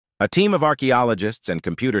A team of archaeologists and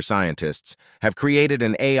computer scientists have created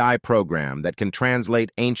an AI program that can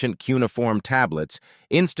translate ancient cuneiform tablets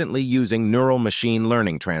instantly using neural machine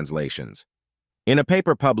learning translations. In a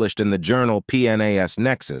paper published in the journal PNAS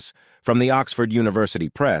Nexus from the Oxford University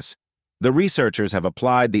Press, the researchers have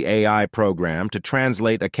applied the AI program to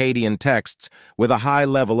translate Akkadian texts with a high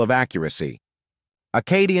level of accuracy.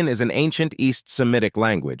 Akkadian is an ancient East Semitic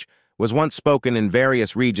language, was once spoken in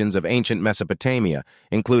various regions of ancient Mesopotamia,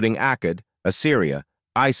 including Akkad, Assyria,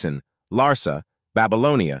 Isen, Larsa,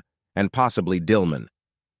 Babylonia, and possibly Dilmun.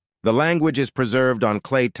 The language is preserved on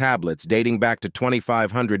clay tablets dating back to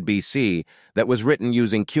 2500 BC that was written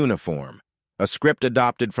using cuneiform, a script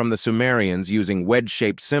adopted from the Sumerians using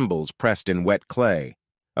wedge-shaped symbols pressed in wet clay.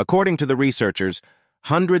 According to the researchers,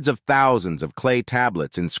 hundreds of thousands of clay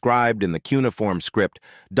tablets inscribed in the cuneiform script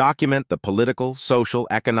document the political, social,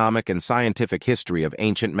 economic, and scientific history of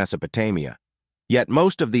ancient Mesopotamia. Yet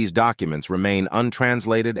most of these documents remain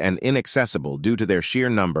untranslated and inaccessible due to their sheer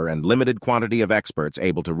number and limited quantity of experts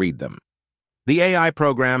able to read them. The AI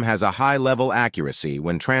program has a high-level accuracy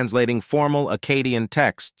when translating formal Akkadian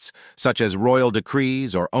texts, such as royal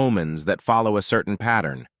decrees or omens that follow a certain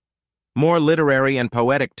pattern. More literary and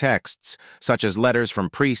poetic texts, such as letters from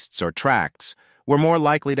priests or tracts, were more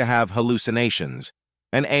likely to have hallucinations,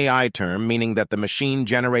 an AI term meaning that the machine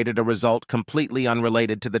generated a result completely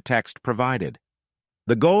unrelated to the text provided.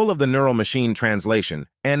 The goal of the neural machine translation,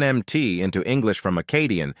 NMT, into English from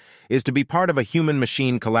Akkadian is to be part of a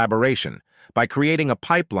human-machine collaboration by creating a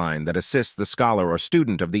pipeline that assists the scholar or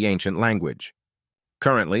student of the ancient language.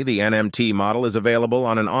 Currently, the NMT model is available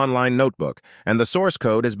on an online notebook, and the source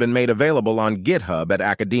code has been made available on GitHub at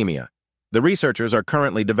Akkademia. The researchers are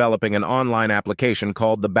currently developing an online application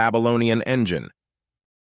called the Babylonian Engine,